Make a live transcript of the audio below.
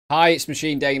Hi, it's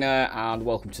Machine Dana and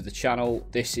welcome to the channel.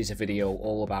 This is a video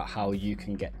all about how you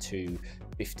can get to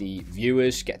 50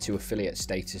 viewers, get to affiliate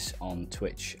status on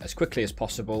Twitch as quickly as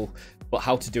possible, but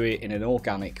how to do it in an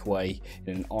organic way,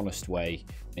 in an honest way,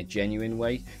 in a genuine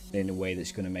way, and in a way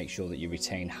that's going to make sure that you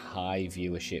retain high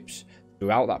viewerships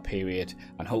throughout that period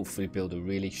and hopefully build a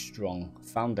really strong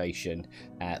foundation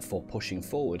for pushing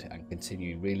forward and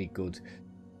continuing really good,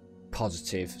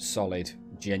 positive, solid,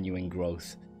 genuine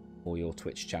growth for your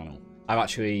Twitch channel. I've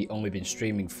actually only been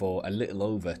streaming for a little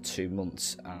over 2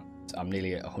 months and I'm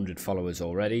nearly at 100 followers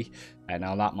already. And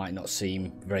now that might not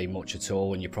seem very much at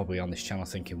all when you're probably on this channel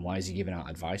thinking, why is he giving out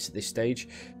advice at this stage?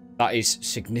 That is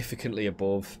significantly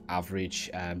above average,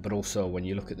 but also when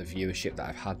you look at the viewership that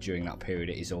I've had during that period,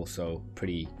 it is also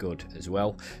pretty good as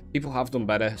well. People have done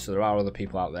better, so there are other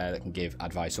people out there that can give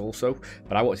advice also,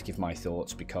 but I want to give my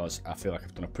thoughts because I feel like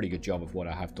I've done a pretty good job of what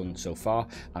I have done so far,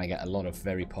 and I get a lot of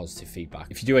very positive feedback.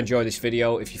 If you do enjoy this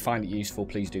video, if you find it useful,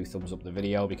 please do thumbs up the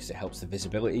video because it helps the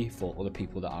visibility for other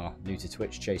people that are new to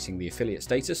Twitch chasing the affiliate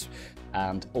status.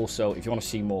 And also, if you want to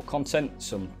see more content,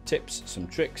 some tips, some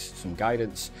tricks, some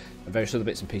guidance, and various other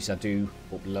bits and pieces, I do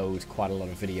upload quite a lot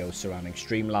of videos surrounding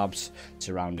Streamlabs,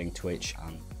 surrounding Twitch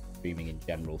and streaming in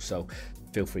general, so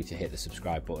feel free to hit the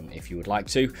subscribe button if you would like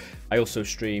to. I also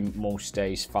stream most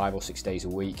days, 5 or 6 days a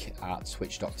week at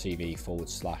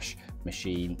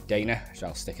twitch.tv/Machine Dana. So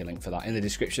I'll stick a link for that in the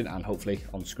description and hopefully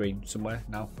on screen somewhere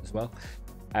now as well.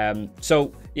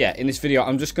 So yeah, in this video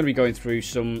I'm just going to be going through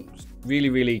some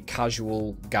really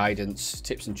casual guidance,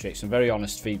 tips and tricks, some very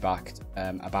honest feedback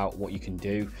about what you can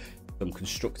do, some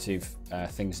constructive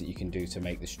things that you can do to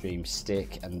make the stream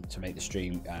stick and to make the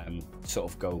stream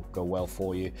sort of go well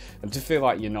for you, and to feel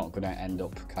like you're not going to end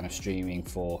up kind of streaming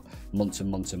for months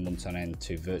and months and months on end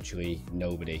to virtually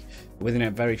nobody. Within a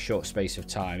very short space of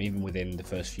time, even within the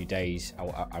first few days,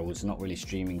 I was not really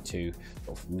streaming to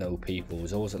sort of no people. There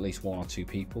was always at least 1 or 2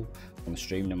 people on the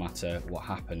stream no matter what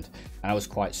happened, and I was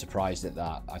quite surprised at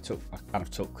that. I kind of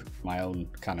took my own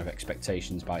kind of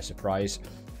expectations by surprise.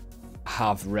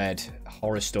 Have read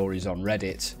horror stories on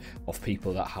Reddit of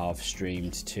people that have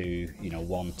streamed to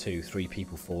 1, 2, 3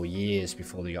 people for years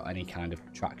before they got any kind of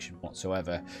traction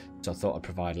whatsoever, so I thought I'd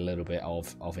provide a little bit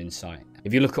of insight.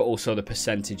 If you look at also the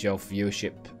percentage of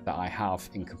viewership that I have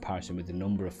in comparison with the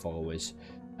number of followers,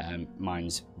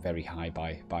 mine's very high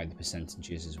by the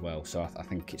percentages as well, so I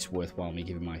think it's worthwhile me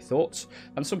giving my thoughts,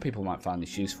 and some people might find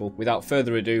this useful. Without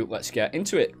further ado, let's get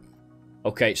into it.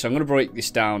 Okay, so I'm going to break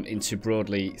this down into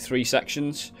broadly 3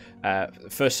 sections. The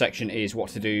first section is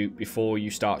what to do before you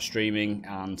start streaming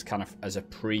and kind of as a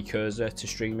precursor to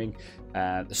streaming.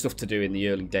 The stuff to do in the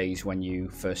early days when you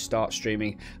first start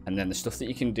streaming, and then the stuff that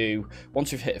you can do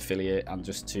once you've hit affiliate and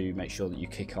just to make sure that you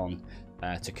kick on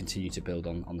to continue to build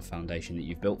on the foundation that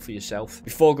you've built for yourself.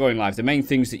 Before going live, the main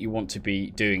things that you want to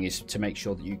be doing is to make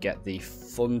sure that you get the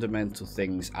fundamental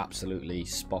things absolutely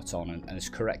spot on and as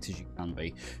correct as you can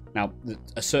be. Now,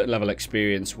 a certain level of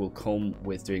experience will come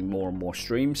with doing more and more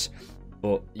streams,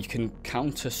 but you can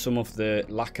counter some of the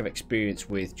lack of experience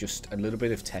with just a little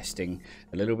bit of testing,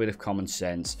 a little bit of common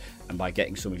sense, and by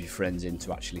getting some of your friends in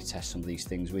to actually test some of these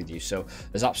things with you. So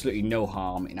there's absolutely no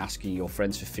harm in asking your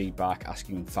friends for feedback,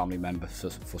 asking family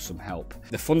members for some help.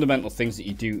 The fundamental things that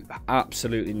you do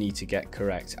absolutely need to get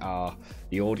correct are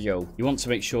the audio. You want to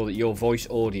make sure that your voice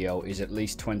audio is at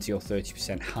least 20 or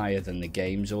 30% higher than the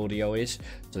game's audio is,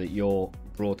 so that your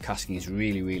broadcasting is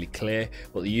really clear,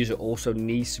 but the user also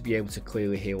needs to be able to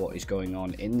clearly hear what is going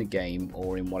on in the game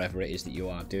or in whatever it is that you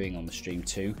are doing on the stream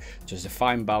too. So there's a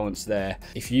fine balance there.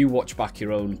 If you watch back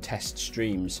your own test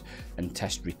streams and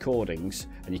test recordings,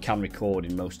 and you can record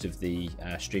in most of the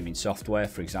streaming software,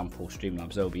 for example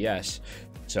Streamlabs OBS,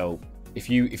 so if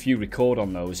you record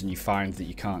on those and you find that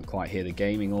you can't quite hear the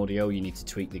gaming audio, you need to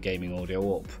tweak the gaming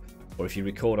audio up. Or if you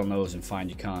record on those and find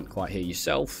you can't quite hear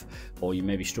yourself, or you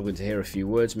may be struggling to hear a few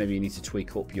words, maybe you need to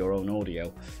tweak up your own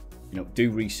audio. Do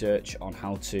research on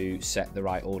how to set the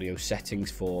right audio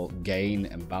settings for gain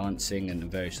and balancing and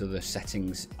various other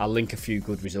settings. I'll link a few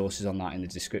good resources on that in the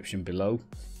description below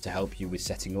to help you with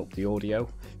setting up the audio.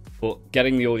 But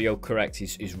getting the audio correct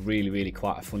is really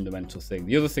quite a fundamental thing.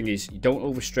 The other thing is you don't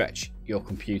overstretch your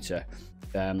computer.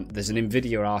 There's an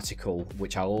NVIDIA article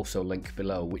which I'll also link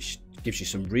below, which gives you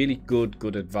some really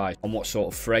good advice on what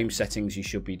sort of frame settings you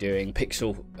should be doing,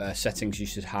 pixel settings you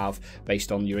should have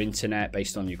based on your internet,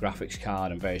 based on your graphics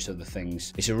card and various other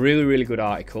things. It's a really good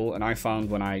article, and I found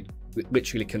when I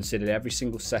literally considered every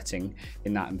single setting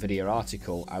in that NVIDIA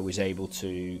article, I was able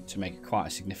to make quite a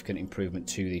significant improvement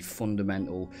to the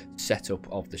fundamental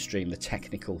setup of the stream, the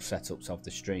technical setups of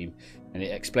the stream. And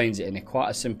it explains it in quite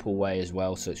a simple way as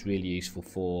well, so it's really useful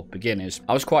for beginners.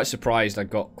 I was quite surprised. I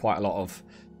got quite a lot of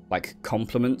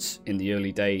compliments in the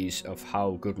early days of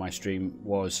how good my stream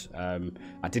was.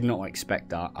 I did not expect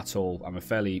that at all.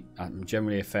 I'm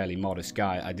generally a fairly modest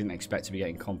guy. I didn't expect to be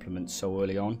getting compliments so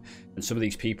early on, and some of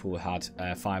these people had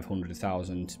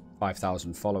 500,000,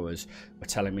 5,000 followers were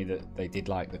telling me that they did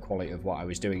like the quality of what I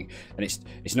was doing. And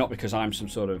it's not because I'm some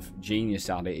sort of genius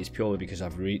at it. It's purely because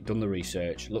I've done the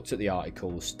research, looked at the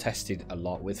articles, tested a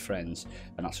lot with friends,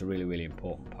 and that's a really, really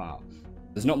important part.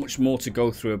 There's not much more to go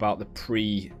through about the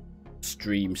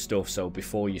pre-stream stuff, so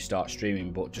before you start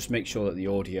streaming, but just make sure that the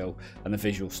audio and the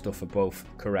visual stuff are both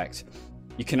correct.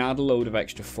 You can add a load of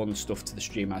extra fun stuff to the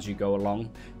stream as you go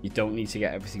along. You don't need to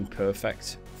get everything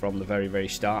perfect from the very, very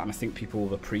start, and I think people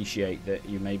will appreciate that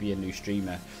you may be a new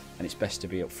streamer, and it's best to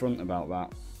be upfront about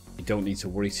that. You don't need to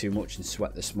worry too much and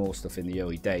sweat the small stuff in the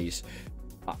early days.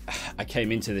 I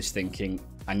came into this thinking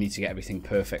I need to get everything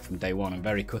perfect from day one, and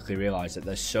very quickly realised that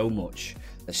there's so much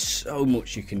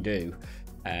you can do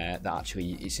that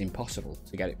actually it's impossible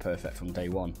to get it perfect from day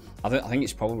one. I think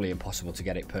it's probably impossible to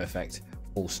get it perfect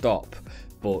full stop,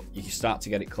 but you can start to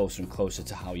get it closer and closer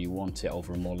to how you want it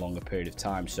over a more longer period of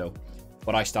time. So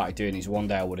what I started doing is one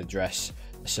day I would address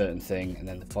a certain thing, and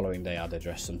then the following day I'd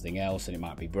address something else, and it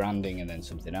might be branding, and then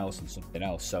something else and something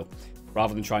else. So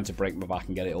rather than trying to break my back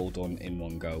and get it all done in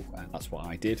one go, that's what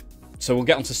I did. So we'll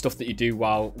get onto stuff that you do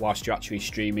whilst you're actually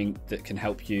streaming that can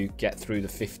help you get through the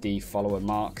 50 follower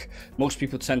mark. Most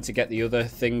people tend to get the other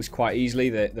things quite easily,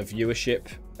 the viewership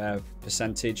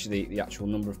percentage, the actual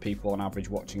number of people on average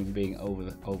watching being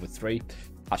over 3.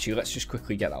 Actually, let's just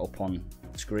quickly get that up on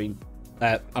screen.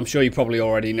 I'm sure you probably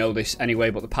already know this anyway,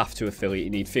 but the path to affiliate,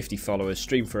 you need 50 followers,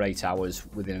 stream for 8 hours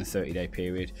within a 30-day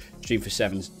period, stream for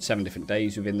seven different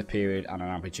days within the period, and an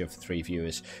average of 3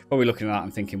 viewers. Probably looking at that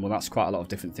and thinking, well, that's quite a lot of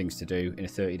different things to do in a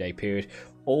 30-day period.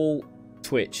 All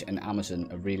Twitch and Amazon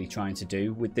are really trying to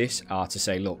do with this are to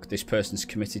say, look, this person's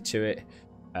committed to it.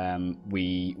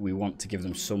 We want to give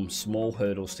them some small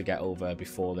hurdles to get over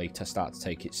before they start to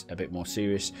take it a bit more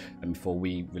serious, and before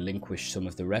we relinquish some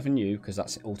of the revenue, because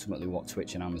that's ultimately what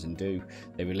Twitch and Amazon do.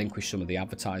 They relinquish some of the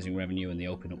advertising revenue, and they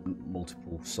open up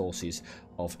multiple sources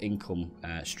of income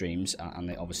streams,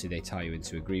 and obviously they tie you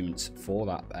into agreements for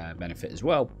that benefit as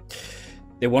well.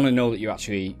 They want to know that you're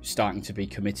actually starting to be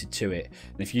committed to it.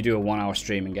 And if you do a 1-hour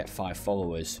stream and get 5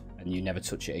 followers and you never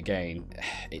touch it again,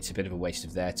 it's a bit of a waste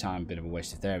of their time, a bit of a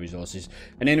waste of their resources.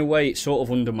 And in a way, it sort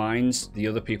of undermines the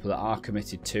other people that are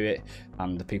committed to it,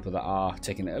 and the people that are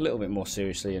taking it a little bit more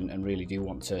seriously and really do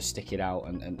want to stick it out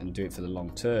and do it for the long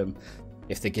term,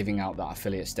 if they're giving out that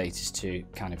affiliate status to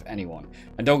kind of anyone.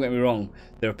 And don't get me wrong,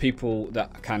 there are people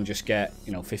that can just get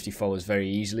 50 followers very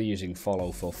easily using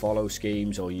follow for follow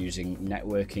schemes or using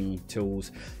networking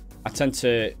tools. I tend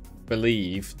to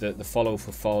believe that the follow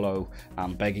for follow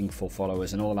and begging for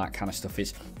followers and all that kind of stuff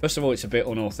is, first of all, it's a bit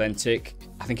unauthentic.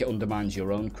 I think it undermines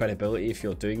your own credibility if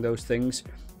you're doing those things.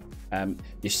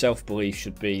 Your self-belief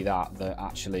should be that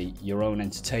actually your own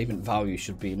entertainment value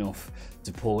should be enough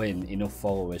to pull in enough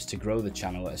followers to grow the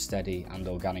channel at a steady and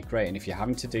organic rate. And if you're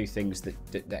having to do things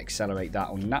that accelerate that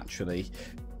unnaturally,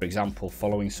 for example,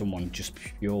 following someone just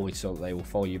purely so that they will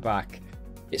follow you back,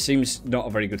 it seems not a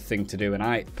very good thing to do. And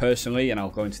I personally, and I'll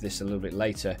go into this a little bit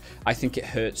later, I think it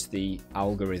hurts the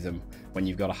algorithm when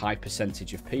you've got a high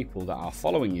percentage of people that are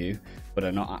following you but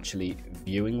are not actually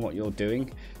viewing what you're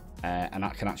doing. And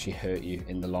that can actually hurt you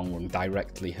in the long run,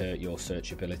 directly hurt your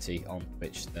searchability on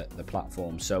Twitch, the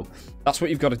platform. So that's what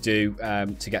you've got to do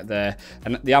to get there.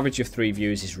 And the average of 3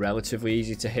 views is relatively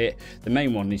easy to hit. The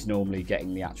main one is normally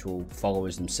getting the actual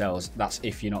followers themselves. That's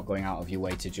if you're not going out of your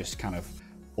way to just kind of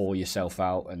pour yourself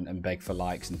out and beg for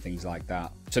likes and things like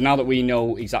that. So now that we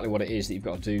know exactly what it is that you've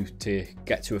got to do to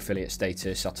get to affiliate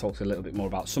status, I'll talk a little bit more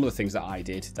about some of the things that I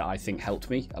did that I think helped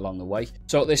me along the way.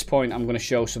 So at this point, I'm going to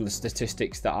show some of the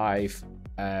statistics that I've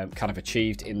kind of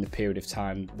achieved in the period of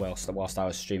time whilst I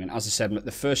was streaming. As I said,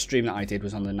 the first stream that I did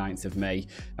was on the 9th of May,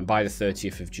 and by the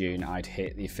 30th of June I'd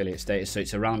hit the affiliate status. So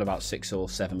it's around about 6 or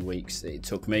 7 weeks that it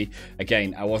took me.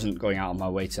 Again, I wasn't going out on my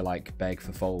way to like beg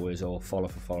for followers or follow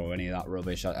for follow or any of that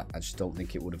rubbish. I just don't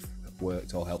think it would have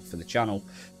worked or helped for the channel.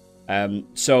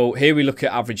 So here we look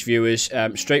at average viewers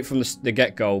straight from the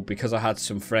get-go, because I had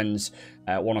some friends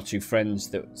one or two friends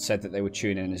that said that they would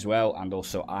tune in as well, and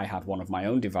also I had one of my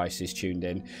own devices tuned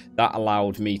in. That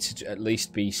allowed me to at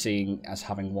least be seen as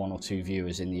having 1 or 2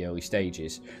 viewers in the early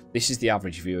stages. This is the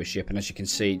average viewership, and as you can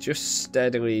see, it just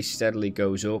steadily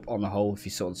goes up. On the whole, if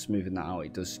you're sort of smoothing that out,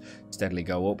 it does steadily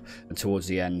go up, and towards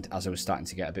the end, as I was starting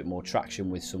to get a bit more traction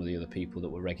with some of the other people that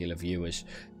were regular viewers,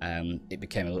 it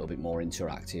became a little bit more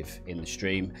interactive in the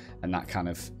stream, and that kind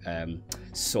of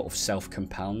sort of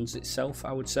self-compounds itself,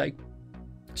 I would say.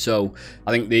 So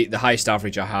I think the highest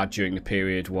average I had during the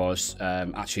period was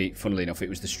actually, funnily enough, it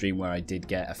was the stream where I did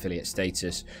get affiliate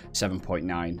status,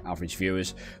 7.9 average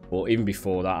viewers. But even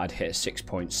before that, I'd hit a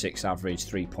 6.6 average,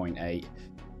 3.8. A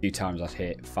few times I'd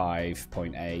hit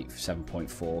 5.8,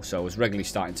 7.4. So I was regularly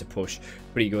starting to push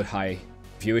pretty good high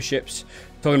viewerships.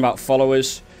 Talking about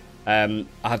followers, I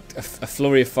had a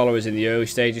flurry of followers in the early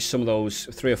stages. Some of those,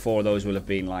 3 or 4 of those will have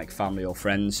been like family or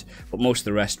friends, but most of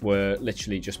the rest were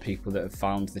literally just people that have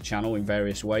found the channel in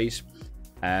various ways.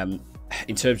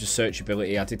 In terms of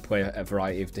searchability, I did play a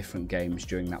variety of different games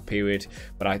during that period,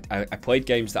 but I played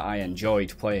games that I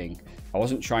enjoyed playing. I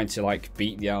wasn't trying to like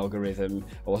beat the algorithm.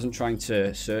 I wasn't trying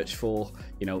to search for,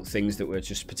 you know, things that were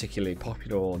just particularly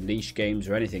popular or niche games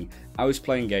or anything. I was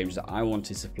playing games that I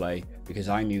wanted to play because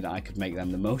I knew that I could make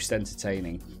them the most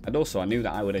entertaining, and also I knew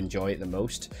that I would enjoy it the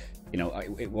most. You know,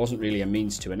 it wasn't really a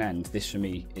means to an end. This for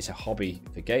me is a hobby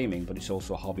for gaming, but it's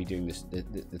also a hobby doing this,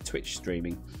 the Twitch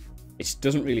streaming. It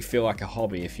doesn't really feel like a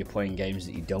hobby if you're playing games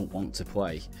that you don't want to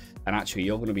play, and actually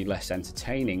you're going to be less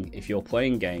entertaining if you're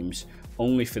playing games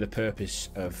only for the purpose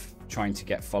of trying to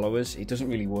get followers. It doesn't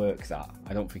really work that.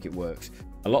 I don't think it works.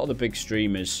 A lot of the big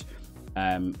streamers,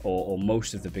 or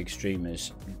most of the big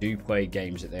streamers, do play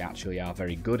games that they actually are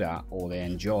very good at, or they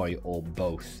enjoy, or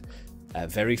both.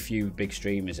 Very few big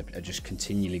streamers are just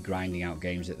continually grinding out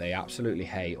games that they absolutely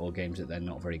hate, or games that they're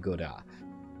not very good at,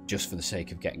 just for the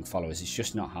sake of getting followers. It's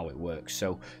just not how it works.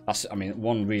 So that's, I mean,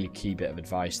 one really key bit of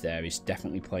advice there is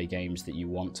definitely play games that you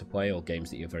want to play, or games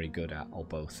that you're very good at, or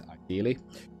both ideally.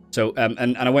 So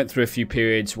and I went through a few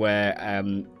periods where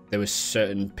there was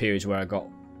certain periods where I got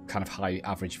kind of high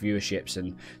average viewerships,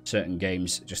 and certain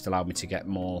games just allowed me to get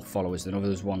more followers than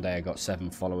others. One day I got 7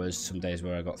 followers, some days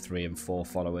where I got 3 and 4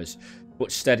 followers,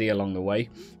 but steady along the way.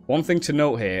 One thing to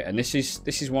note here, and this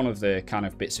is one of the kind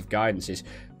of bits of guidance, is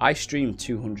I streamed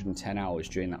 210 hours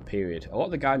during that period. A lot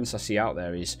of the guidance I see out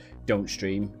there is don't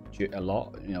stream a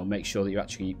lot, you know, make sure that you're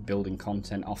actually building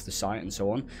content off the site and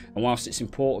so on. And whilst it's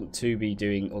important to be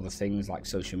doing other things like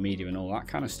social media and all that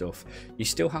kind of stuff, you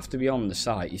still have to be on the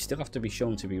site. You still have to be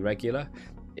shown to be regular.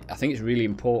 I think it's really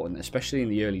important, especially in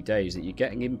the early days, that you're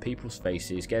getting in people's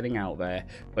faces, getting out there,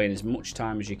 playing as much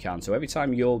time as you can. So every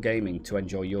time you're gaming to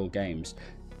enjoy your games,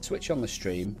 switch on the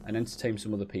stream and entertain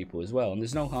some other people as well. And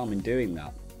there's no harm in doing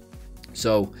that.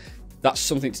 So that's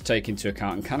something to take into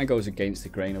account, and kind of goes against the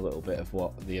grain a little bit of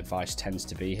what the advice tends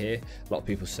to be here. A lot of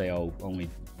people say, oh,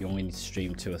 you only need to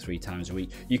stream 2 or 3 times a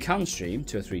week. You can stream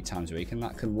 2 or 3 times a week, and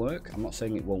that can work. I'm not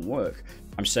saying it won't work.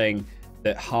 I'm saying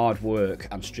that hard work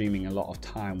and streaming a lot of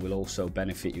time will also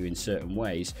benefit you in certain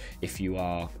ways if you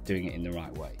are doing it in the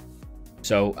right way.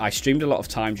 So I streamed a lot of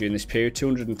time during this period.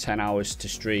 210 hours to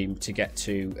stream to get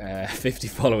to 50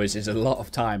 followers is a lot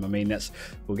of time. I mean,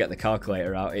 we'll get the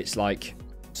calculator out. It's like,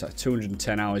 so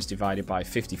 210 hours divided by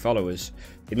 50 followers.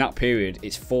 In that period,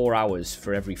 it's 4 hours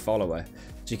for every follower.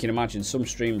 So you can imagine some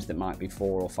streams that might be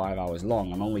 4 or 5 hours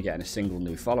long. I'm only getting a single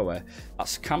new follower.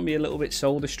 That can be a little bit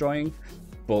soul destroying,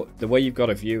 but the way you've got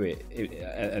to view it,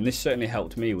 and this certainly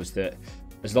helped me, was that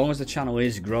as long as the channel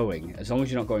is growing, as long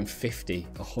as you're not going 50,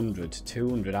 100,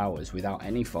 200 hours without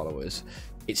any followers,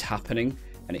 it's happening,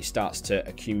 and it starts to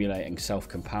accumulate and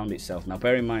self-compound itself. Now,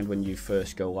 bear in mind, when you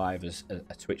first go live as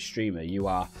a Twitch streamer, you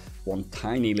are one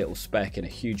tiny little speck in a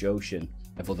huge ocean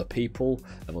of other people,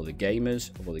 of other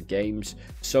gamers, of other games.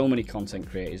 So many content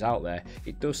creators out there.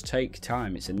 It does take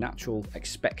time. It's a natural,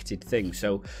 expected thing.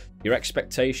 So your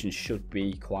expectations should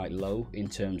be quite low in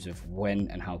terms of when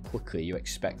and how quickly you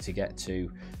expect to get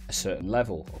to a certain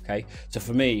level, okay? So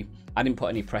for me, I didn't put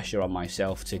any pressure on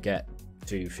myself to get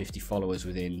to 50 followers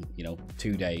within, you know,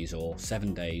 2 days or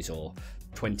 7 days or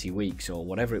 20 weeks or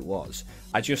whatever it was.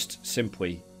 I just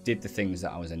simply did the things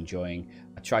that I was enjoying.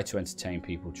 I tried to entertain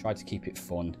people, tried to keep it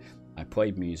fun. I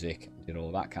played music, did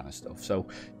all that kind of stuff. So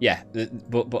yeah,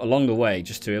 but along the way,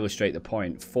 just to illustrate the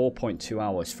point, 4.2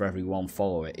 hours for every 1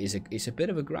 follower is a bit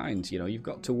of a grind. You know, you've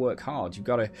got to work hard. You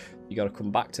got to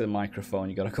come back to the microphone.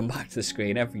 You got to come back to the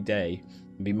screen every day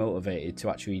and be motivated to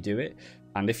actually do it.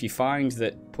 And if you find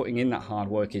that putting in that hard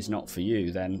work is not for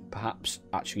you, then perhaps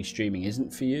actually streaming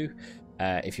isn't for you.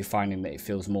 If you're finding that it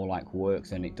feels more like work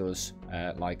than it does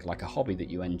like a hobby that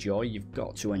you enjoy, you've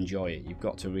got to enjoy it. You've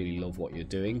got to really love what you're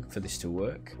doing for this to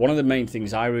work. One of the main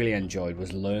things I really enjoyed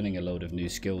was learning a load of new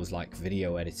skills like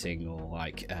video editing, or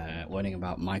like learning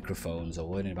about microphones,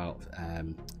 or learning about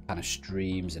kind of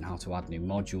streams and how to add new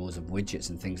modules and widgets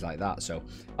and things like that. So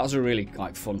that was a really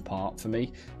like fun part for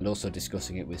me, and also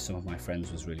discussing it with some of my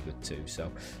friends was really good too. So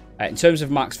in terms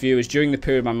of max viewers, during the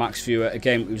period of my max viewer,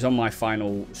 again, it was on my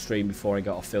final stream before I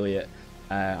got affiliate.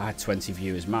 I had 20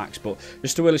 viewers max, but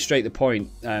just to illustrate the point,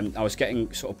 I was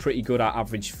getting sort of pretty good at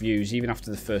average views even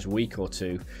after the first week or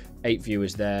two. 8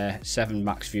 viewers there, 7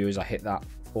 max viewers, I hit that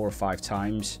 4 or 5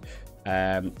 times.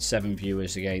 7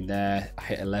 viewers again there, I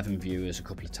hit 11 viewers a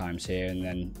couple of times here, and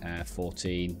then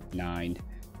 14, 9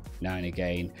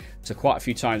 again. So quite a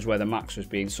few times where the max was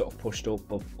being sort of pushed up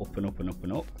and up and up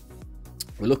and up.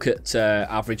 We look at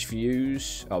average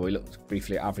views. We looked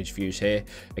briefly at average views here.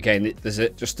 Again, there's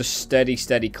just a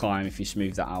steady climb if you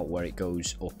smooth that out, where it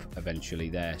goes up eventually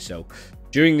there. So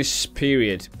during this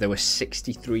period, there were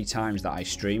 63 times that I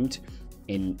streamed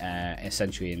in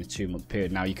essentially in a 2-month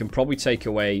period. Now you can probably take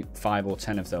away 5 or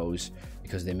 10 of those,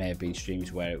 because there may have been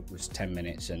streams where it was 10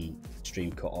 minutes and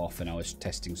stream cut off and I was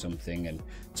testing something and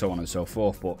so on and so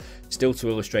forth. But still, to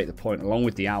illustrate the point, along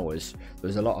with the hours, there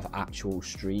was a lot of actual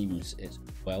streams as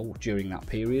well during that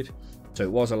period. So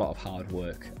it was a lot of hard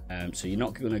work. So you're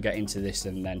not going to get into this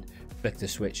and then flick the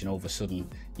switch and all of a sudden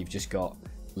you've just got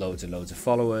loads and loads of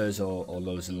followers, or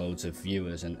loads and loads of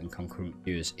viewers and concurrent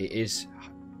viewers. It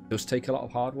does take a lot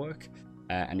of hard work,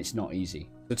 and it's not easy.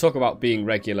 To talk about being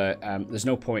regular, there's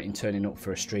no point in turning up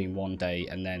for a stream one day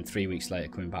and then 3 weeks later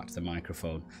coming back to the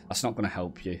microphone. That's not going to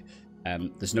help you.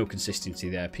 There's no consistency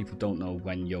there. People don't know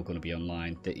when you're going to be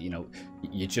online. That, you know,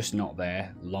 you're just not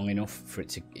there long enough for it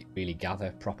to really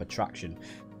gather proper traction.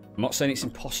 I'm not saying it's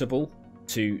impossible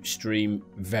to stream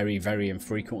very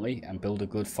infrequently and build a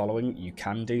good following. You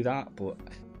can do that, but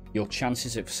your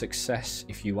chances of success,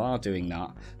 if you are doing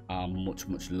that, are much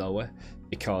lower,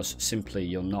 because simply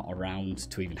you're not around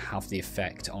to even have the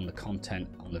effect on the content,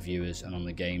 on the viewers, and on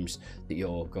the games that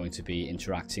you're going to be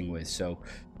interacting with. So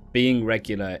being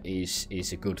regular is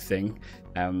a good thing.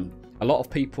 A lot of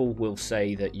people will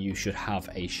say that you should have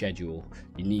a schedule.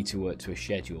 You need to work to a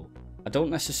schedule. I don't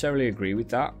necessarily agree with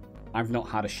that. I've not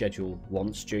had a schedule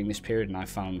once during this period, and I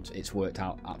found it's worked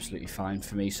out absolutely fine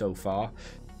for me so far.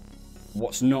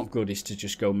 What's not good is to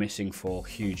just go missing for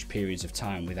huge periods of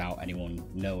time without anyone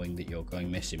knowing that you're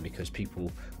going missing, because people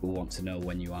will want to know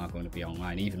when you are going to be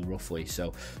online, even roughly.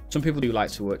 So some people do like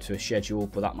to work to a schedule,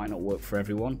 but that might not work for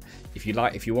everyone. If you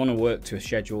want to work to a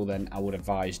schedule, then I would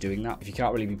advise doing that. If you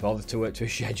can't really be bothered to work to a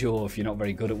schedule, or if you're not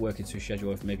very good at working to a schedule,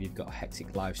 or if maybe you've got a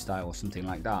hectic lifestyle or something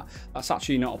like that, that's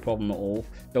actually not a problem at all.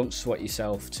 Don't sweat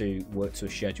yourself to work to a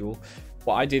schedule.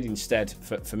 What I did instead,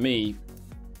 for me,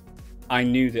 I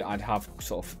knew that I'd have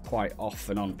sort of quite off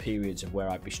and on periods of where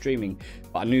I'd be streaming,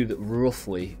 but I knew that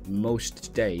roughly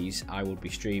most days I would be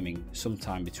streaming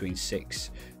sometime between 6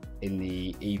 in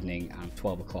the evening and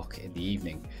 12 o'clock in the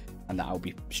evening, and that I'll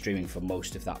be streaming for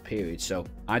most of that period. So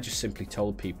I just simply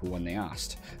told people when they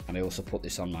asked, and I also put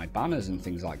this on my banners and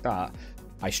things like that,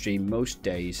 I stream most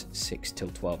days 6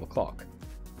 till 12 o'clock.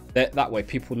 That way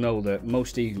people know that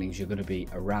most evenings you're going to be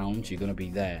around, you're going to be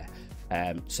there.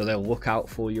 So they'll look out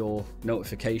for your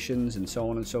notifications and so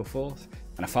on and so forth.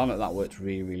 And I found that that worked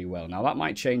really well. Now that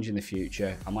might change in the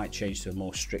future. I might change to a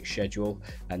more strict schedule,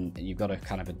 and you've got to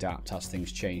kind of adapt as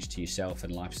things change to yourself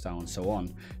and lifestyle and so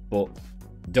on. But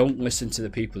don't listen to the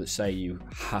people that say you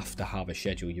have to have a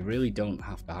schedule. You really don't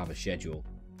have to have a schedule.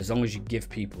 As long as you give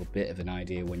people a bit of an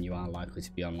idea when you are likely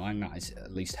to be online, that is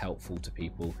at least helpful to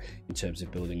people in terms of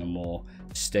building a more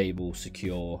stable,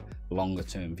 secure, longer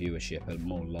term viewership, a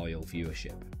more loyal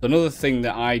viewership. Another thing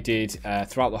that I did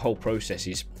throughout the whole process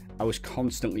is I was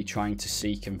constantly trying to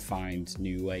seek and find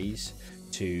new ways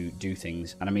to do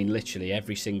things. And I mean, literally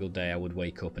every single day I would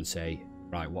wake up and say,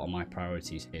 right, what are my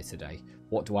priorities here today?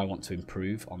 What do I want to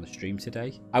improve on the stream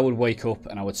today? I would wake up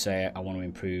and I would say, I want to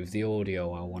improve the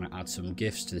audio, I want to add some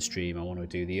GIFs to the stream, I want to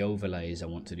do the overlays, I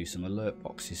want to do some alert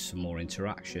boxes, some more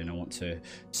interaction, I want to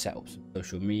set up some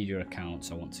social media accounts,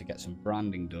 I want to get some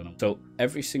branding done. So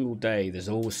every single day there's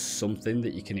always something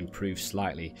that you can improve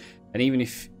slightly. And even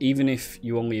if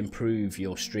you only improve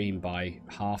your stream by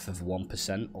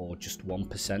 1/2% or just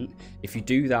 1%, if you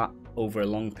do that over a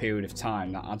long period of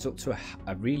time, that adds up to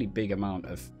a really big amount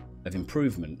of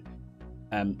improvement.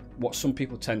 What some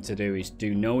people tend to do is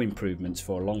do no improvements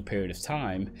for a long period of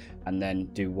time and then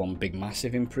do one big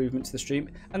massive improvement to the stream,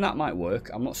 and that might work.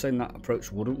 I'm not saying that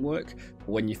approach wouldn't work, but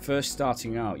when you're first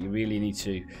starting out, you really need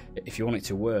to, if you want it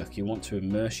to work, you want to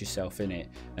immerse yourself in it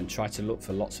and try to look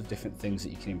for lots of different things that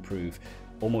you can improve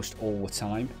almost all the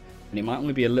time. And it might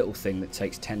only be a little thing that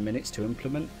takes 10 minutes to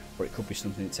implement, or it could be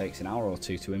something that takes an hour or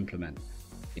two to implement.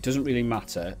 It doesn't really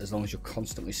matter as long as you're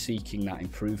constantly seeking that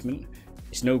improvement.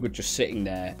 It's no good just sitting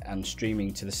there and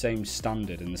streaming to the same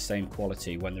standard and the same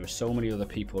quality when there are so many other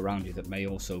people around you that may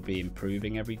also be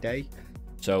improving every day.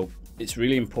 So it's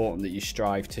really important that you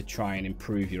strive to try and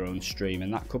improve your own stream,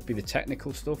 and that could be the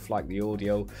technical stuff like the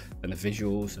audio and the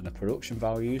visuals and the production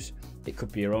values. It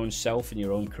could be your own self and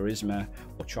your own charisma,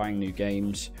 or trying new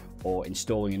games, or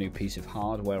installing a new piece of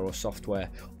hardware or software.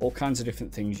 All kinds of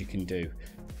different things you can do,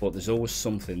 but there's always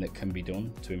something that can be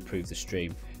done to improve the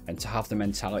stream. And to have the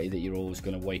mentality that you're always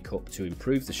going to wake up to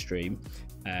improve the stream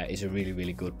is a really,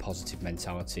 really good positive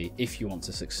mentality if you want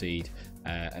to succeed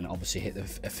and obviously hit the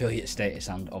affiliate status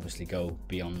and obviously go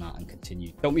beyond that and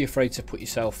continue. Don't be afraid to put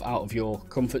yourself out of your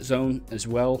comfort zone as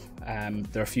well.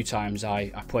 There are a few times I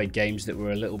played games that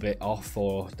were a little bit off,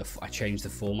 or I changed the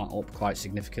format up quite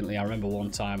significantly. I remember one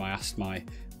time I asked my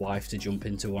wife to jump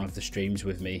into one of the streams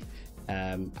with me.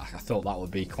 I thought that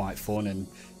would be quite fun, and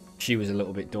she was a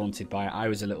little bit daunted by it. I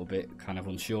was a little bit kind of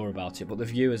unsure about it, but the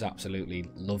viewers absolutely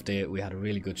loved it. We had a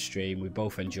really good stream. We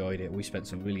both enjoyed it. We spent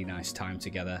some really nice time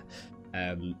together.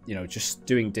 You know, just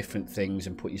doing different things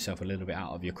and put yourself a little bit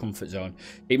out of your comfort zone.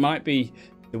 It might be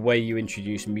the way you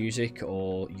introduce music,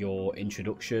 or your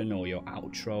introduction or your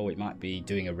outro. It might be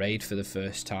doing a raid for the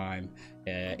first time.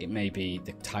 It may be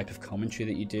the type of commentary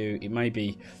that you do. It may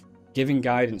be giving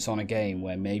guidance on a game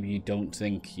where maybe you don't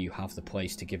think you have the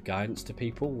place to give guidance to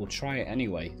people. Well, try it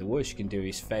anyway. The worst you can do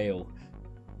is fail,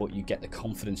 but you get the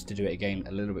confidence to do it again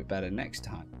a little bit better next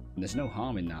time. And there's no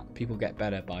harm in that. People get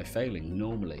better by failing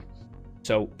normally.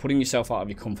 So putting yourself out of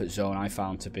your comfort zone, I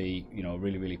found to be, you know, a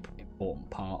really, really important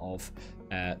part of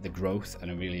the growth,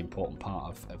 and a really important part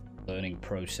of learning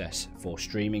process for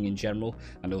streaming in general,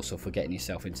 and also for getting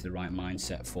yourself into the right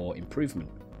mindset for improvement.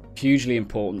 Hugely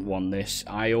important one, this.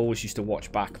 I always used to watch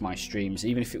back my streams,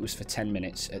 even if it was for 10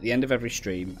 minutes. At the end of every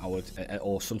stream, I would,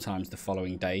 or sometimes the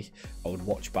following day, I would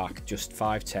watch back just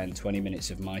 5, 10, 20 minutes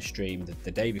of my stream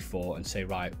the day before and say,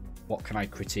 right, what can I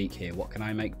critique here? What can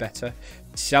I make better?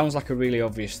 It sounds like a really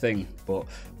obvious thing, but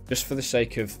just for the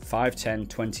sake of 5, 10,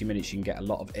 20 minutes, you can get a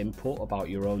lot of input about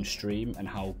your own stream and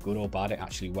how good or bad it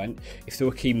actually went. If there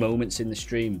were key moments in the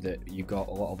stream that you got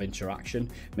a lot of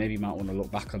interaction, maybe you might want to look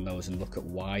back on those and look at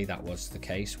why that was the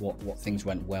case. What things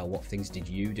went well? What things did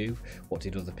you do? What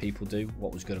did other people do?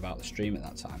 What was good about the stream at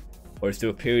that time? Or if there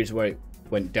were periods where it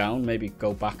went down, maybe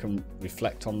go back and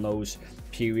reflect on those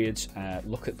periods,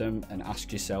 look at them and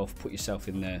ask yourself, put yourself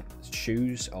in the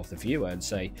shoes of the viewer and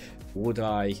say, would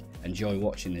I enjoy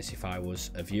watching this if I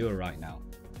was a viewer right now?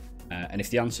 And if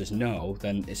the answer is no,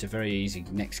 then it's a very easy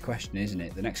next question, isn't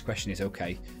it? The next question is,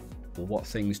 okay, well, what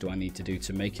things do I need to do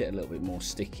to make it a little bit more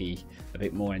sticky, a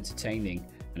bit more entertaining,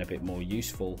 and a bit more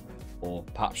useful, or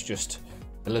perhaps just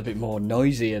a little bit more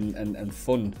noisy and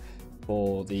fun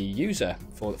for the user,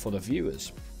 for the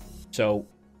viewers? So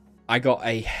I got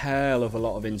a hell of a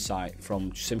lot of insight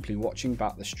from simply watching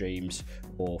back the streams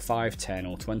for 5, 10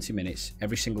 or 20 minutes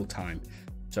every single time.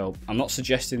 So I'm not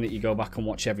suggesting that you go back and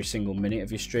watch every single minute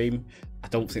of your stream. I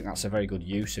don't think that's a very good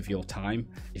use of your time.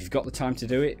 If you've got the time to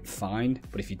do it, fine.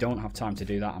 But if you don't have time to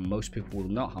do that, and most people will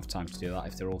not have time to do that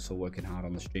if they're also working hard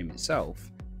on the stream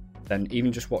itself, then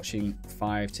even just watching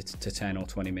 5 to 10 or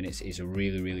 20 minutes is a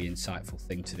really, really insightful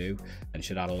thing to do, and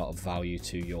should add a lot of value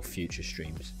to your future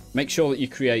streams. Make sure that you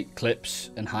create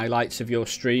clips and highlights of your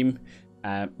stream.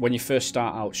 When you first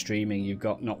start out streaming, you've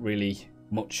got not really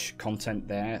much content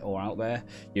there or out there.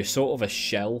 You're sort of a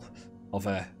shell of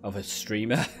a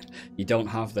streamer. You don't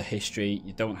have the history,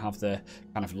 you don't have the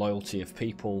kind of loyalty of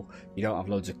people, you don't have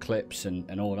loads of clips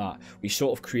and all that. You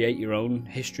sort of create your own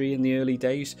history in the early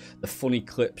days. The funny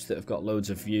clips that have got loads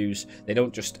of views, they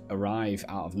don't just arrive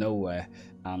out of nowhere,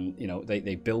 and you know,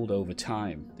 they build over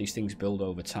time. These things build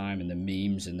over time, and the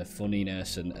memes and the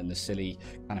funniness and the silly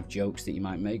kind of jokes that you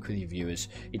might make with your viewers,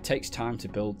 it takes time to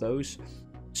build those.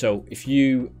 So if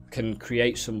you can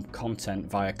create some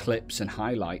content via clips and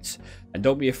highlights, and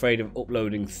don't be afraid of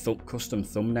uploading custom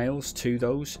thumbnails to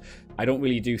those. I don't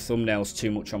really do thumbnails too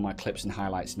much on my clips and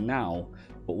highlights now,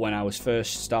 but when I was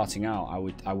first starting out,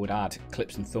 I would add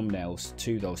clips and thumbnails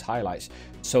to those highlights,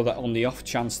 so that on the off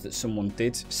chance that someone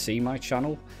did see my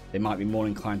channel, they might be more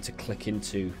inclined to click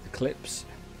into the clips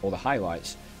or the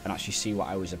highlights and actually see what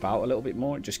I was about a little bit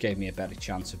more. It just gave me a better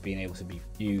chance of being able to be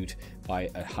viewed by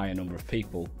a higher number of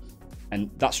people. And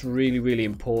that's really, really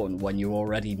important when you're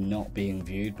already not being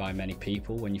viewed by many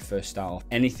people when you first start off.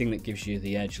 Anything that gives you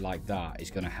the edge like that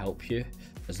is going to help you,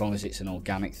 as long as it's an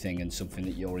organic thing and something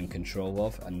that you're in control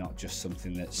of, and not just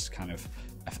something that's kind of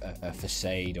a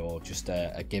facade or just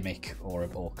a gimmick or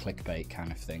clickbait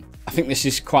kind of thing. I think this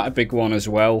is quite a big one as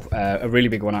well, a really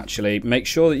big one actually. Make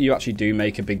sure that you actually do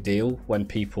make a big deal when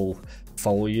people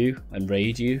follow you and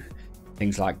raid you,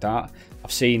 things like that.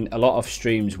 I've seen a lot of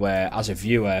streams where, as a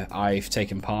viewer, I've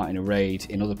taken part in a raid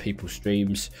in other people's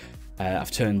streams.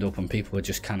 I've turned up and people are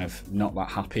just kind of not that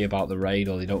happy about the raid,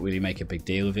 or they don't really make a big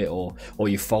deal of it, or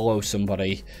you follow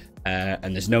somebody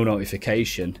and there's no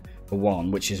notification, for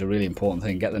one, which is a really important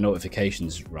thing. Get the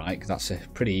notifications right, because that's a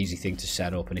pretty easy thing to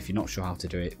set up, and if you're not sure how to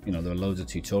do it, you know, there are loads of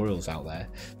tutorials out there.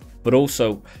 But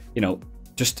also, you know,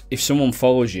 just if someone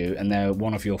follows you and they're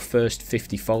one of your first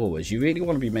 50 followers, you really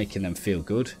want to be making them feel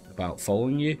good about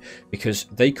following you, because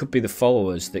they could be the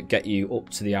followers that get you up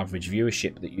to the average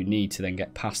viewership that you need to then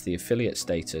get past the affiliate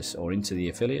status or into the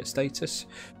affiliate status.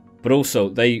 But also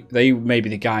they may be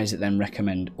the guys that then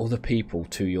recommend other people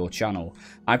to your channel.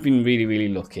 I've been really, really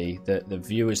lucky that the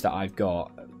viewers that I've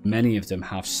got, many of them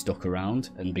have stuck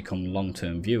around and become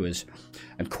long-term viewers,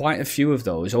 and quite a few of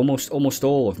those, almost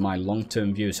all of my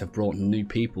long-term viewers, have brought new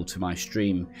people to my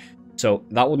stream. So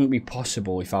that wouldn't be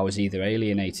possible if I was either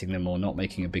alienating them or not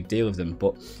making a big deal of them.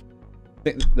 But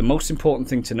the most important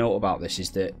thing to note about this is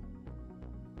that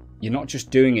you're not just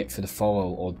doing it for the follow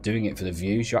or doing it for the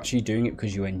views. You're actually doing it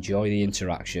because you enjoy the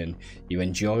interaction, you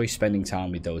enjoy spending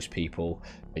time with those people,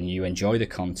 and you enjoy the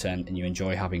content, and you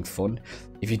enjoy having fun.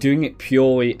 If you're doing it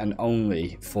purely and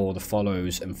only for the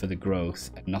follows and for the growth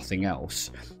and nothing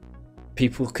else,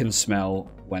 people can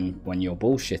smell when you're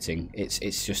bullshitting.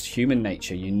 It's just human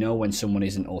nature. You know when someone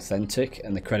isn't authentic,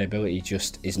 and the credibility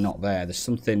just is not there. There's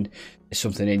something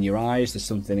in your eyes, there's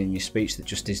something in your speech that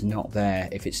just is not there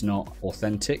if it's not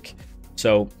authentic.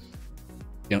 So,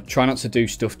 you know, try not to do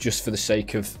stuff just for the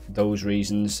sake of those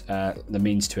reasons, the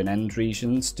means to an end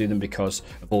reasons. Do them because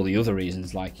of all the other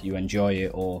reasons, like you enjoy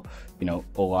it, or, you know,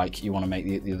 or like you want to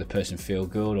make the other person feel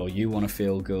good, or you want to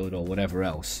feel good, or whatever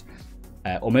else.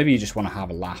 Or maybe you just want to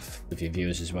have a laugh with your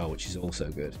viewers as well, which is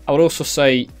also good. I would also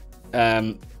say,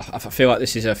 I feel like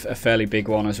this is a fairly big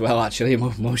one as well, actually.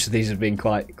 Most of these have been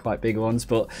quite big ones,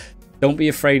 but don't be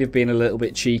afraid of being a little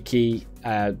bit cheeky,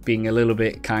 being a little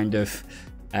bit kind of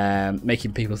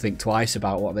making people think twice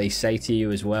about what they say to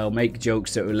you as well. Make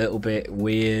jokes that are a little bit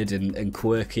weird and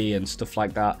quirky and stuff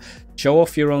like that. Show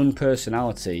off your own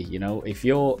personality. You know, if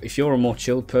you're a more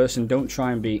chilled person, don't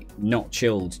try and be not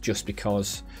chilled just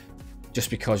because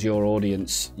your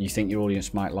audience, you think your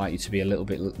audience might like you to be a little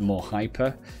bit more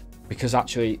hyper, because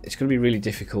actually it's going to be really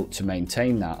difficult to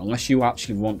maintain that unless you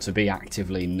actually want to be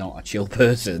actively not a chill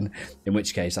person, in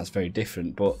which case that's very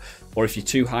different. But or if you're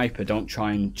too hyper, don't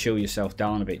try and chill yourself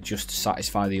down a bit just to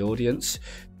satisfy the audience.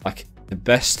 Like, the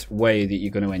best way that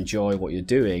you're going to enjoy what you're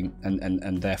doing,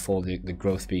 and therefore the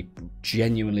growth be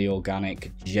genuinely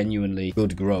organic, genuinely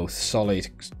good growth, solid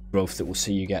growth that will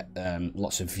see you get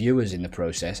lots of viewers in the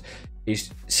process,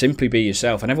 is simply be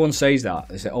yourself. And everyone says that.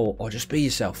 They say, oh, just be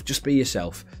yourself, just be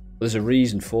yourself. But there's a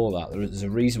reason for that. There's a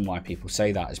reason why people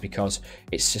say that. Is because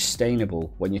it's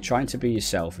sustainable. When you're trying to be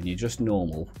yourself and you're just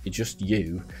normal, you're just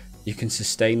you can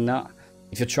sustain that.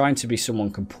 If you're trying to be someone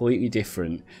completely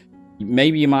different,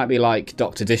 maybe you might be like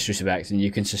Dr. Disrespect and you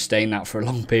can sustain that for a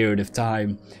long period of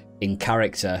time in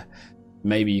character.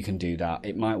 Maybe you can do that.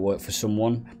 It might work for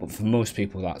someone, but for most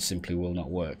people that simply will not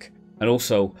work. And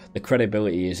also the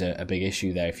credibility is a big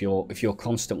issue there. If you're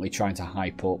constantly trying to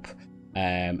hype up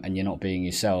and you're not being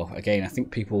yourself, again, I think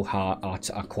people are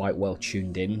quite well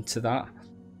tuned in to that.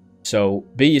 So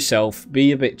be yourself,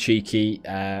 be a bit cheeky,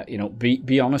 you know,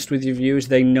 be honest with your viewers.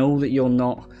 They know that you're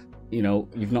not, you know,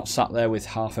 you've not sat there with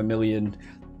 500,000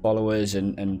 followers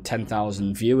and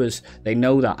 10,000 viewers. They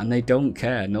know that, and they don't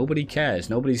care. Nobody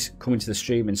cares. Nobody's coming to the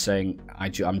stream and saying,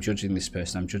 I'm judging this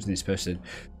person, I'm judging this person.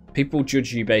 People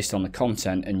judge you based on the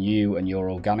content and you and your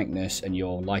organicness and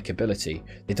your likability.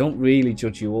 They don't really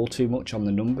judge you all too much on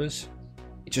the numbers.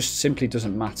 It just simply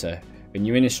doesn't matter. When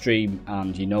you're in a stream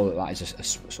and you know that is a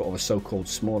sort of a so-called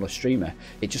smaller streamer,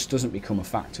 it just doesn't become a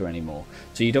factor anymore.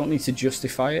 So you don't need to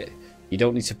justify it. You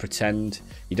don't need to pretend.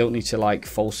 You don't need to like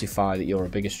falsify that you're a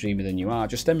bigger streamer than you are.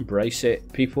 Just embrace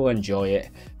it. People enjoy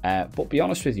it. But be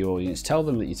honest with your audience. Tell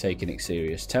them that you're taking it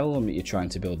serious. Tell them that you're trying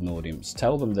to build an audience.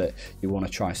 Tell them that you want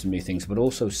to try some new things, but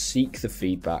also seek the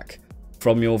feedback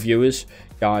from your viewers.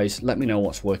 Guys, let me know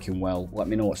what's working well. Let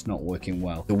me know what's not working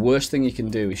well. The worst thing you can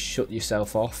do is shut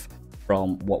yourself off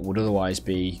from what would otherwise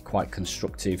be quite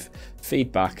constructive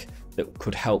feedback that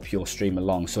could help your stream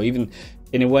along. So even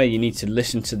in a way, you need to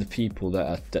listen to the people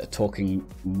that are talking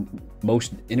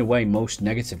most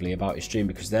negatively about your stream,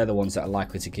 because they're the ones that are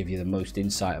likely to give you the most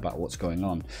insight about what's going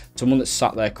on. Someone that's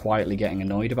sat there quietly getting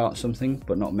annoyed about something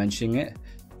but not mentioning it,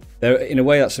 in a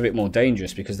way that's a bit more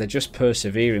dangerous, because they're just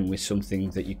persevering with something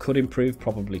that you could improve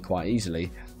probably quite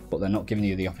easily, but they're not giving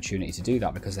you the opportunity to do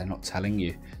that because they're not telling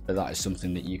you that that is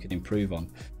something that you can improve on.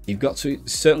 You've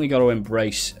certainly got to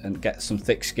embrace and get some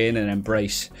thick skin and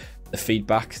embrace the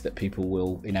feedback that people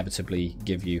will inevitably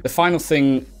give you. The final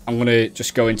thing I'm going to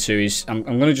just go into is I'm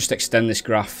going to just extend this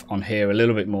graph on here a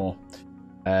little bit more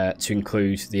to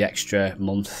include the extra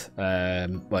month.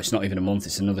 Well, it's not even a month,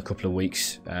 it's another couple of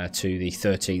weeks to the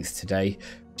 13th today,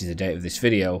 which is the date of this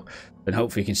video. And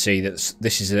hopefully you can see that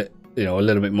this is a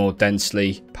little bit more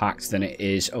densely packed than it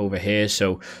is over here.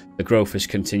 So the growth has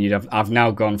continued. I've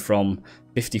now gone from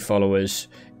 50 followers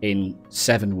in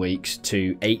 7 weeks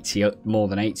to more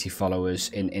than 80 followers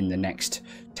in the next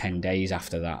 10 days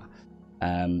after that.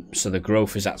 So the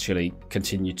growth has actually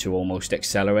continued to almost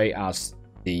accelerate as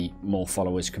the more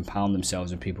followers compound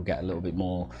themselves and people get a little bit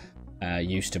more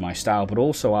used to my style, but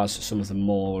also as some of the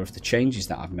more of the changes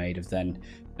that I've made have then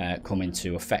come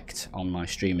into effect on my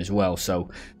stream as well. So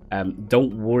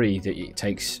don't worry that it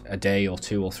takes a day or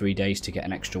 2 or 3 days to get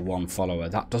an extra 1 follower.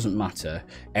 That doesn't matter.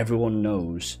 Everyone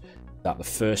knows that the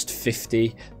first 50,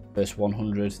 the first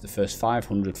 100, the first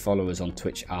 500 followers on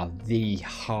Twitch are the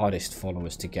hardest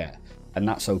followers to get, and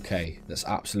that's okay. That's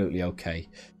absolutely okay.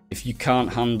 If you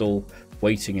can't handle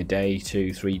waiting a day,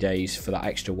 2, 3 days for that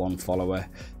extra 1 follower,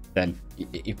 then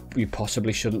you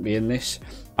possibly shouldn't be in this.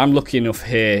 I'm lucky enough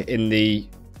here in the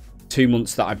 2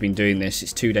 months that I've been doing this,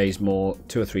 it's 2 or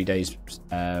 3 days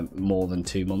more than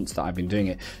 2 months that I've been doing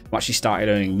it. I've actually started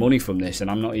earning money from this, and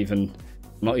I'm not even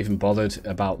bothered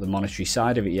about the monetary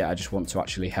side of it yet. I just want to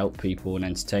actually help people and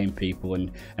entertain people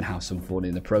and have some fun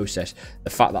in the process. The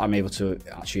fact that I'm able to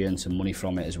actually earn some money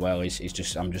from it as well is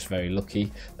just, I'm just very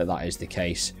lucky that that is the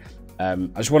case. I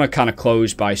just want to kind of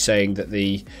close by saying that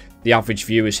the average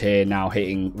viewers here now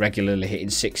regularly hitting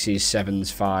 6s,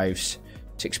 7s, 5s,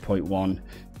 6.1.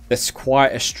 That's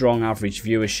quite a strong average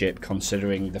viewership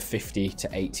considering the 50 to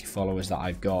 80 followers that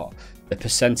I've got. The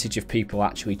percentage of people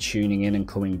actually tuning in and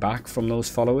coming back from those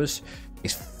followers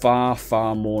is far,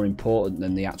 far more important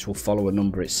than the actual follower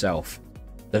number itself.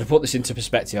 So to put this into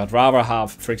perspective, I'd rather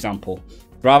have, for example,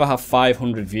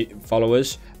 500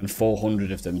 followers and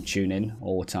 400 of them tune in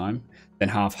all the time than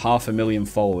have 500,000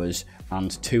 followers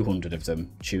and 200 of them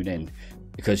tune in.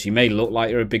 Because you may look like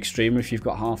you're a big streamer if you've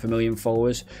got 500,000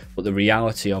 followers, but the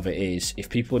reality of it is, if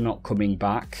people are not coming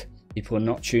back, people are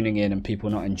not tuning in, and people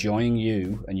are not enjoying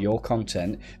you and your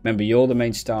content, remember, you're the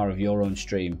main star of your own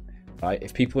stream, right?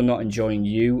 If people are not enjoying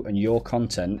you and your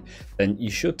content, then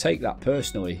you should take that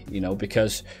personally,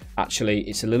 because actually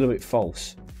it's a little bit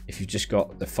false if you've just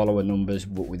got the follower numbers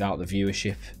but without the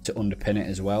viewership to underpin it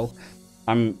as well.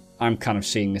 I'm kind of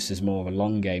seeing this as more of a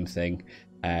long game thing.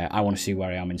 I want to see where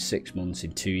I am in 6 months,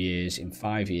 in 2 years, in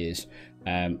 5 years.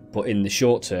 But in the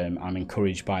short term, I'm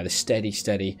encouraged by the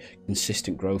steady,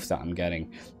 consistent growth that I'm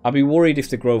getting. I'd be worried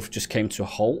if the growth just came to a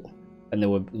halt and there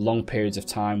were long periods of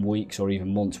time, weeks or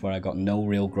even months, where I got no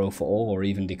real growth at all or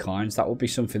even declines. That would be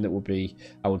something that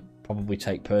I would probably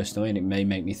take personally, and it may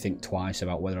make me think twice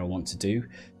about whether I want to do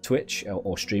Twitch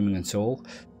or streaming at all.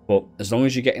 But as long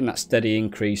as you're getting that steady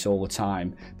increase all the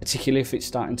time, particularly if it's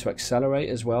starting to accelerate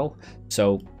as well.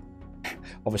 So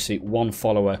obviously 1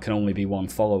 follower can only be 1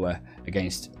 follower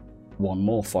against 1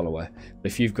 more follower.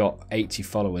 But if you've got 80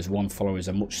 followers, 1 follower is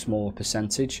a much smaller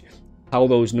percentage. How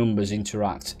those numbers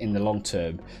interact in the long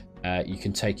term, you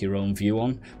can take your own view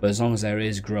on. But as long as there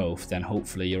is growth, then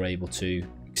hopefully you're able to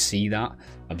see that,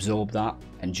 absorb that,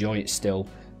 enjoy it still,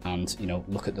 and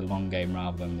look at the long game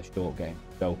rather than the short game.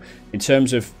 So in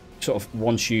terms of sort of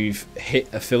once you've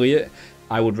hit affiliate,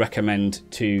 I would recommend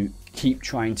to keep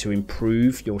trying to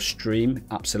improve your stream.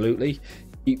 Absolutely,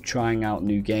 keep trying out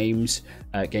new games,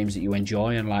 games that you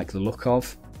enjoy and like the look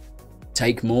of.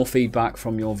 Take more feedback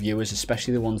from your viewers,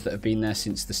 especially the ones that have been there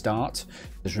since the start,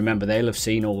 because remember, they'll have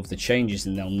seen all of the changes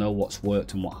and they'll know what's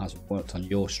worked and what hasn't worked on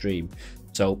your stream.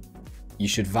 So you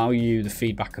should value the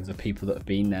feedback of the people that have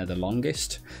been there the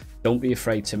longest. Don't be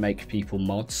afraid to make people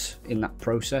mods in that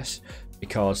process,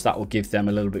 because that will give them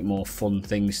a little bit more fun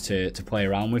things to play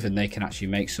around with, and they can actually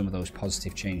make some of those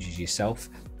positive changes yourself.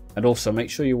 And also make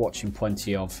sure you're watching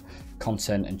plenty of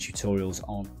content and tutorials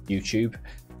on YouTube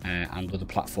and other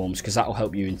platforms, because that will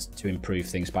help you to improve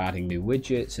things by adding new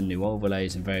widgets and new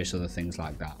overlays and various other things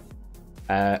like that.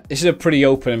 This is a pretty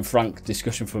open and frank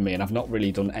discussion for me, and I've not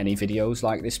really done any videos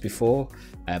like this before,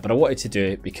 but I wanted to do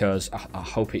it because I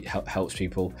hope it helps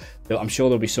people. I'm sure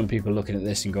there'll be some people looking at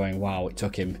this and going, wow, it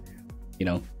took him, you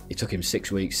know, it took him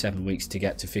 6 weeks, 7 weeks to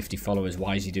get to 50 followers.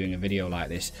 Why is he doing a video like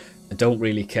this? I don't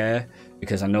really care,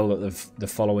 because I know that the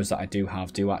followers that I do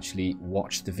have do actually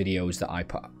watch the videos that I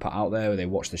put out there, or they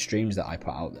watch the streams that I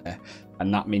put out there,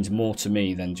 and that means more to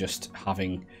me than just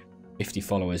having 50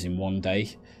 followers in one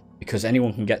day. Because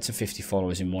anyone can get to 50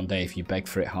 followers in one day if you beg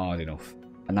for it hard enough.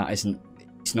 And that it's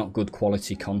not good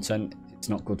quality content, it's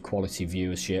not good quality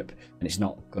viewership, and it's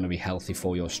not going to be healthy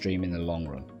for your stream in the long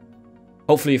run.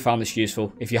 Hopefully you found this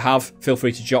useful. If you have, feel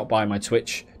free to drop by my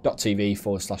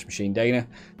twitch.tv/MachineDana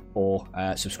or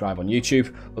subscribe on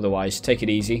YouTube. Otherwise, take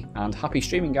it easy and happy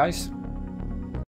streaming, guys.